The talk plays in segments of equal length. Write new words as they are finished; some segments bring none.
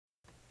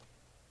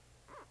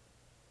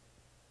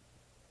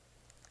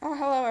Oh,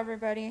 hello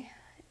everybody.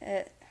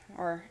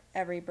 Or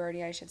every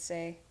birdie, I should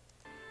say.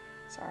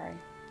 Sorry.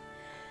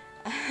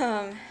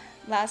 Um,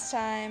 Last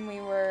time we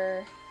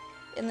were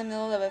in the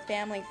middle of a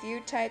family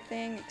feud type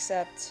thing,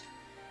 except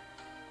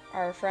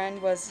our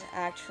friend was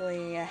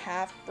actually a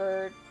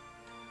half-bird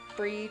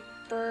breed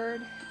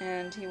bird,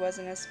 and he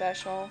wasn't as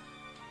special.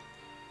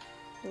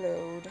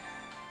 Load.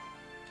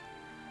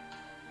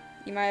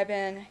 You might have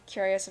been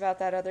curious about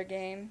that other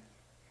game.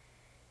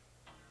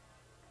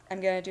 I'm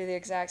gonna do the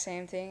exact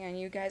same thing, and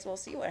you guys will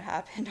see what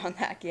happened on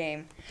that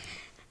game.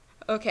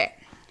 Okay.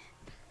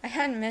 I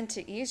hadn't meant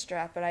to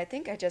eavesdrop, but I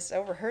think I just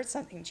overheard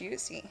something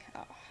juicy.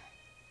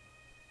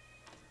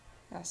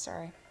 Oh,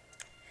 sorry.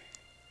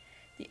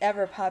 The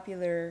ever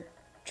popular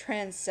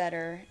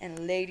trendsetter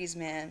and ladies'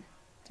 man.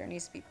 There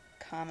needs to be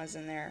commas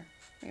in there.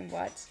 I mean,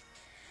 what?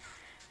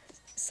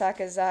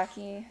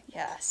 Sakazaki,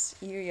 yes.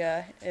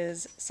 Yuya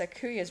is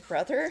Sakuya's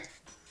brother?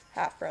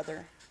 Half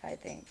brother, I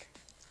think.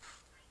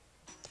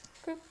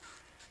 Cool.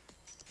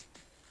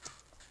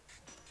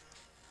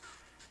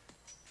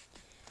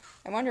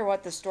 I wonder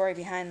what the story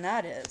behind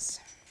that is.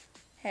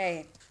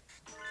 Hey.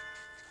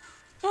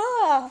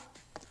 Ah!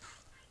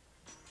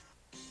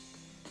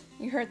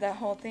 You heard that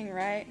whole thing,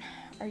 right?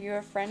 Are you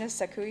a friend of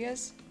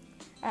Sakuya's?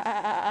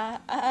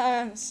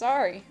 I'm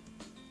sorry.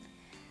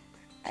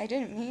 I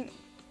didn't mean,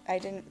 I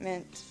didn't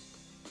meant,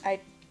 I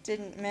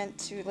didn't meant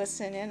to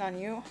listen in on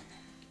you.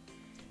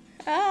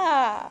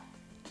 Ah!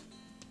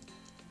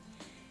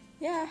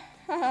 Yeah,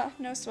 haha,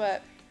 no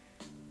sweat.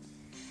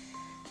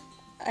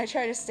 I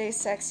try to stay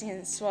sexy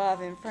and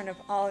suave in front of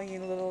all you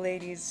little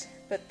ladies,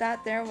 but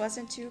that there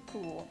wasn't too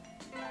cool.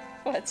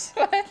 What?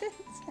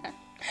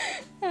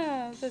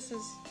 Oh, this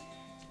is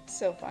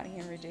so funny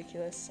and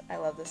ridiculous. I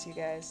love this, you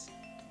guys.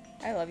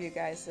 I love you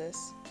guys,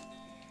 this.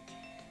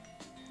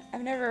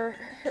 I've never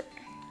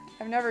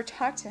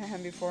talked to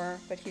him before,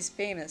 but he's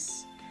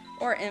famous,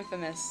 or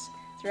infamous,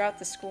 throughout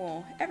the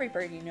school.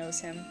 Everybody knows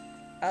him,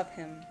 of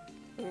him.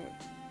 Ooh.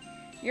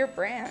 You're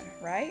Bran,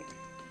 right?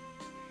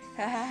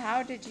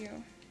 How did you?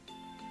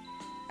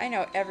 I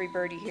know every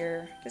birdie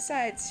here.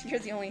 Besides, you're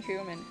the only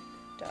human.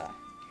 Duh.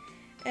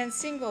 And a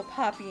single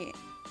poppy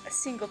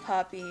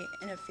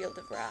in a field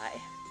of rye.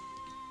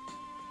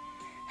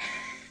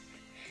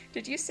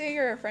 Did you say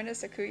you're a friend of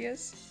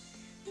Sakuya's?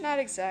 Not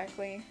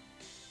exactly.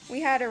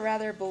 We had a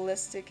rather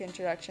ballistic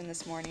introduction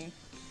this morning.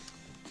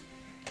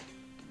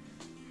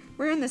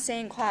 We're in the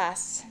same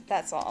class,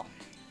 that's all.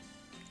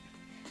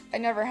 I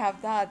never have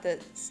thought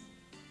that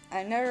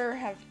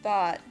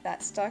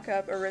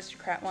stuck-up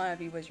aristocrat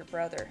wannabe was your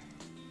brother.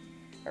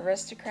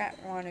 Aristocrat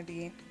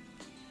wannabe.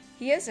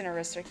 He is an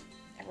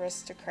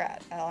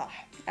aristocrat.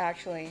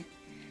 Actually,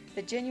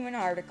 the genuine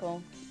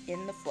article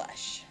in the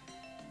flesh.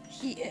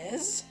 He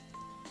is?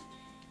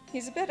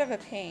 He's a bit of a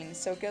pain,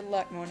 so good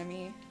luck, mon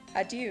ami.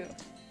 Adieu.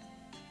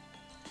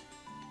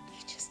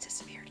 He just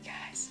disappeared,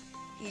 guys.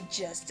 He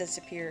just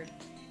disappeared.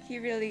 He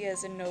really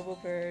is a noble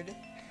bird.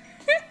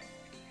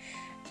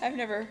 I've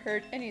never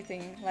heard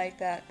anything like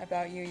that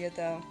about Yuya,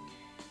 though.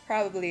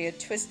 Probably a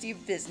twisty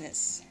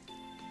business.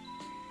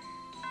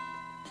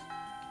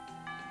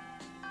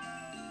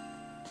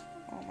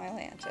 Oh, my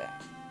Lanta.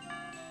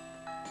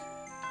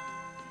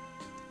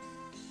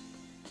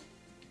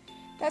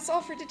 That's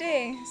all for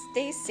today.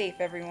 Stay safe,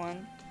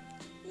 everyone.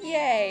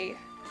 Yay!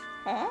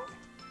 Huh?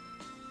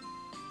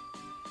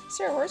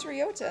 Sir, where's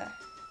Ryota?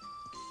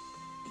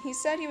 He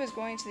said he was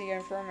going to the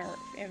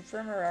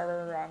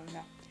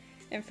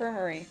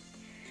infirmary.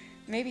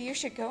 Maybe you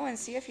should go and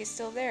see if he's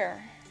still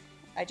there.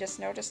 I just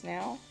noticed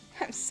now.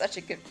 I'm such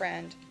a good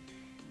friend.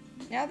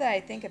 Now that I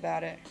think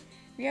about it,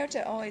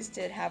 Ryota always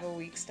did have a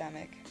weak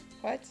stomach.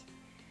 What?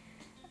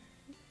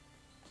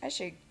 I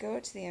should go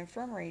to the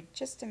infirmary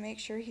just to make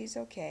sure he's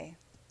okay.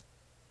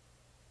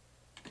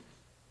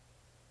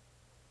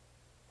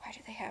 Why do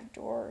they have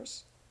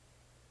doors?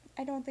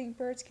 I don't think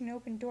birds can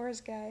open doors,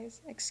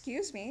 guys.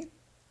 Excuse me.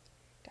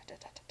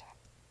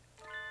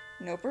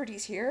 No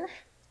birdies here?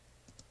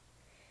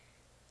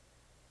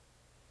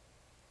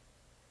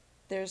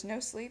 There's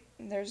no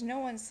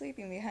one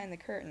sleeping behind the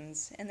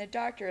curtains, and the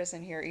doctor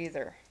isn't here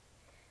either.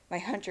 My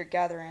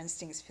hunter-gatherer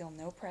instincts feel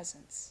no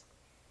presence.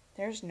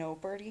 There's no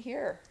birdie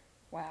here.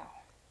 Wow.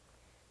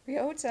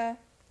 Ryota.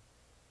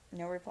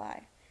 No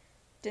reply.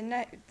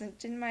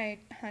 Didn't my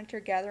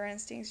hunter-gatherer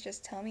instincts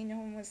just tell me no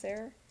one was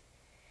there?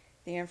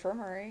 The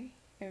infirmary,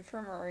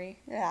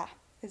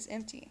 is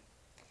empty.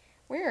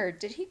 Weird,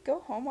 did he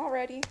go home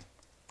already?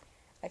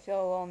 I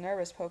feel a little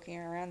nervous poking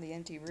around the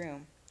empty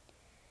room.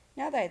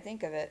 Now that I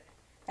think of it,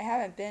 I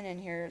haven't been in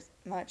here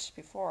much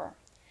before.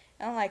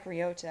 Unlike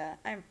Ryota,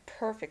 I'm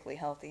perfectly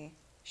healthy.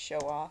 Show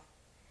off.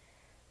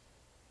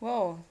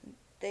 Whoa,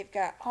 they've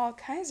got all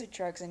kinds of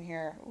drugs in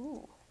here.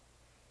 Ooh.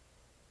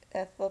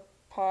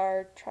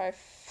 Ethylpar,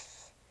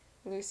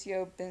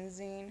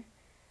 trifluciobenzene.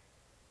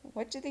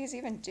 What do these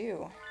even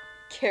do?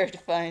 Care to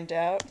find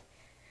out?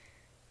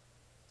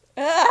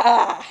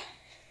 Ah!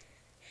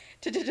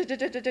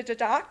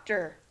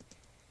 Doctor!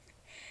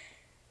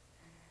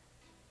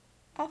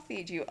 I'll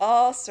feed you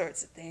all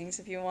sorts of things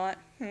if you want.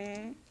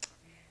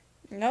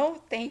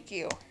 No, thank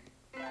you.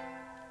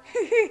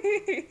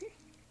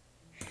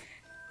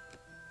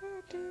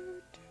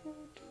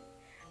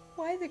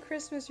 Why the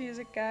Christmas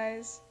music,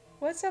 guys?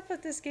 What's up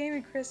with this game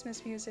and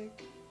Christmas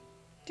music?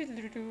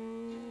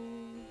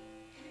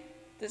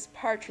 This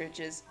Partridge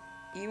is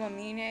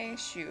Iwamine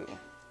Shu,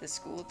 the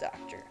school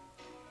doctor.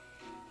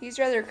 He's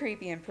rather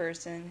creepy in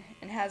person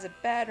and has a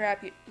bad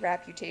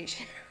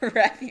reputation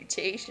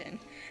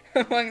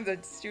among the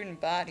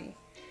student body.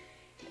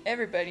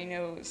 Everybody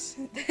knows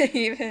that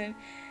even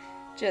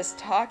just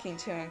talking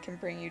to him can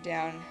bring you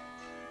down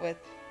with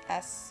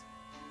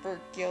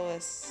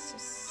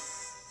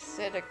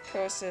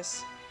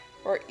aspergillosis,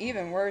 or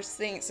even worse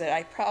things that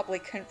I probably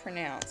couldn't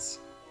pronounce.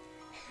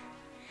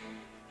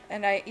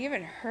 And I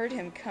even heard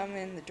him come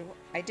in the door.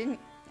 I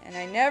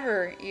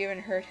never even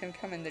heard him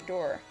come in the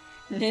door.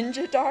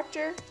 Ninja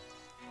doctor?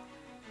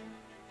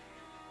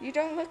 You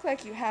don't look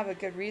like you have a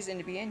good reason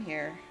to be in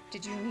here.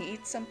 Did you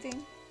need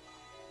something?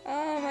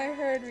 I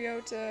heard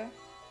Ryota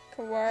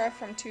Kawara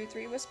from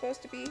 2-3 was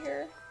supposed to be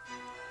here.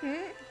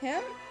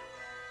 Him?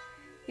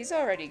 He's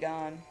already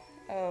gone.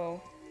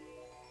 Oh.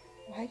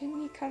 Why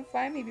didn't he come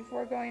find me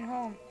before going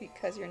home?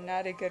 Because you're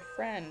not a good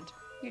friend.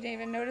 You didn't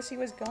even notice he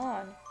was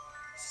gone.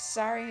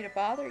 Sorry to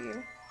bother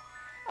you.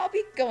 I'll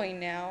be going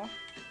now.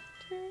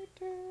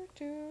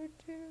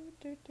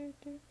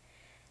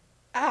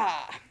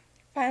 Ah!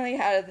 Finally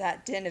out of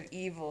that den of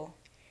evil.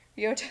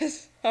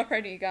 Ryota's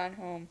already gone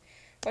home.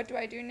 What do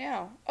I do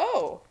now?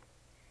 Oh!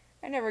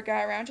 I never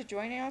got around to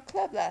joining a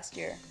club last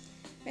year.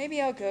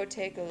 Maybe I'll go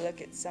take a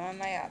look at some of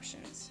my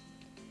options.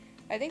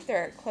 I think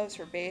there are clubs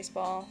for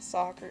baseball,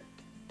 soccer,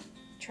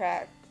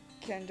 track,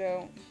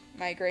 kendo,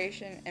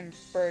 migration, and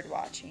bird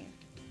watching.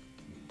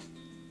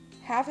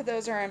 Half of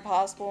those are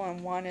impossible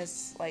and one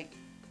is like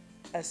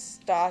a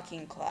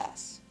stalking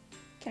class.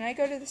 Can I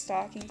go to the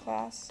stalking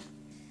class?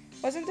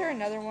 Wasn't there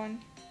another one?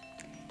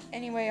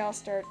 Anyway, I'll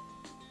start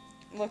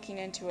looking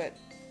into it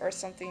or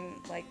something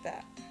like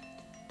that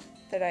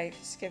I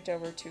skipped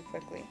over too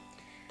quickly.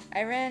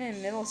 I ran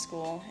in middle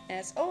school and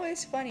it's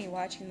always funny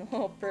watching the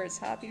little birds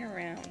hop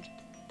around.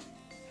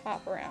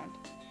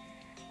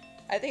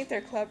 I think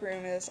their club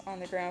room is on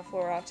the ground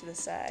floor off to the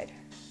side.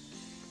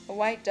 A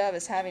white dove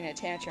is having a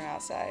tantrum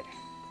outside.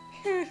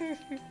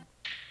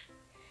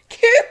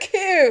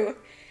 Cuckoo!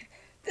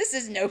 This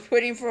is no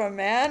pudding for a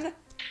man.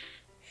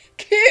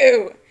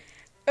 Coo!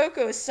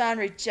 Oko-san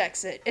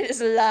rejects it. It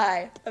is a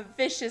lie. A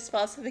vicious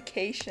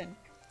falsification.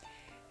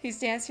 He's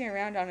dancing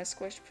around on a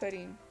squished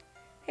pudding.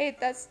 Hey,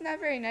 that's not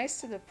very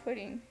nice to the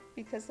pudding,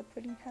 because the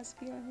pudding has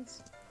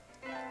feelings.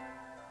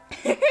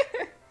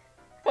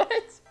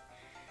 What?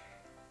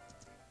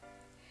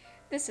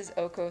 This is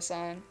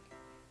Oko-san.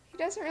 He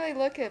doesn't really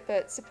look it,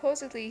 but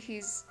supposedly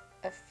he's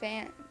a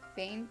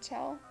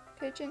fantail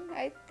pigeon,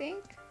 I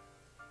think.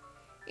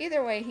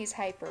 Either way, he's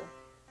hyper.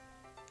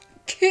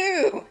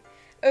 Coo!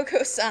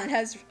 Oko-san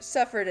has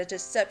suffered a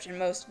deception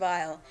most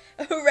vile,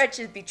 a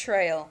wretched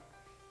betrayal.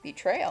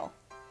 Betrayal?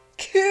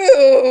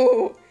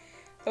 Coo!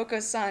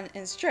 Oko-san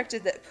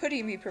instructed that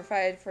pudding be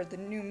provided for the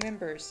new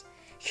members.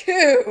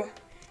 Coo!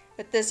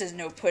 But this is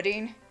no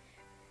pudding.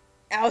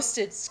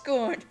 Ousted,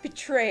 scorned,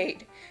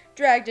 betrayed,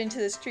 dragged into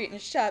the street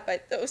and shot by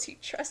those he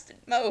trusted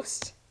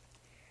most.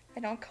 I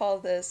don't call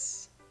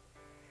this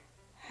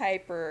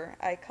hyper,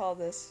 I call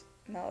this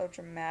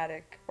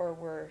melodramatic or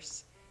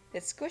worse.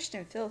 It's squished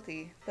and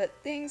filthy, but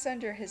the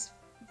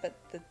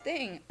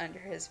thing under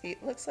his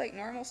feet looks like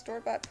normal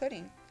store-bought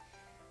pudding.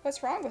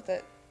 What's wrong with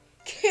it?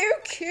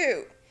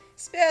 Coo!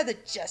 Spare the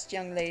just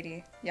young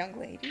lady. Young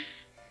lady?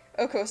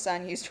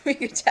 Oko-san used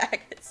wing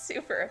attack. It's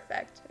super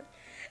effective.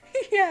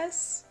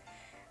 Yes.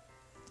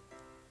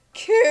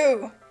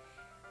 Coo!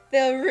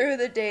 They'll rue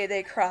the day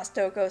they crossed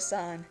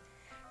Oko-san.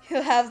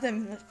 He'll have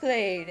them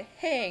flayed,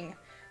 hang,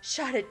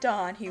 shot at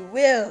dawn. He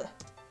will.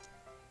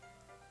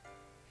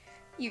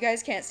 You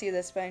guys can't see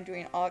this, but I'm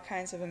doing all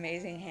kinds of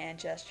amazing hand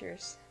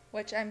gestures,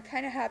 which I'm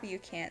kind of happy you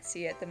can't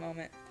see at the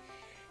moment.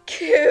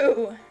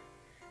 Coo!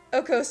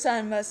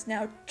 Oko-san must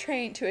now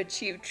train to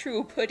achieve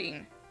true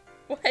pudding.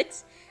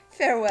 What?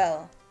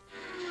 Farewell.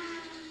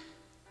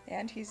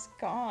 And he's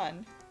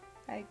gone,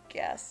 I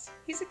guess.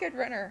 He's a good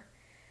runner.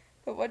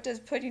 But what does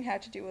pudding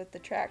have to do with the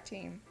track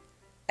team?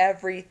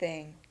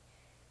 Everything.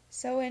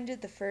 So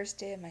ended the first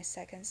day of my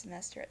second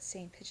semester at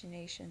St.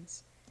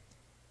 Pigeonation's.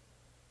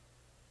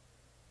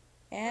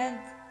 And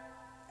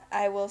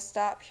I will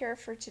stop here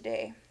for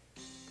today.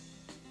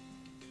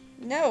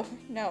 No,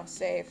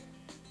 save.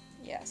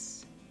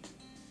 Yes.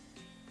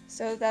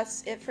 So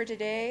that's it for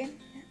today.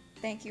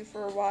 Thank you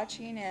for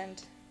watching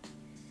and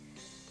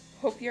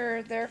hope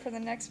you're there for the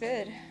next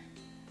vid.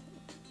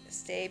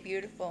 Stay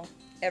beautiful,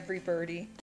 every birdie.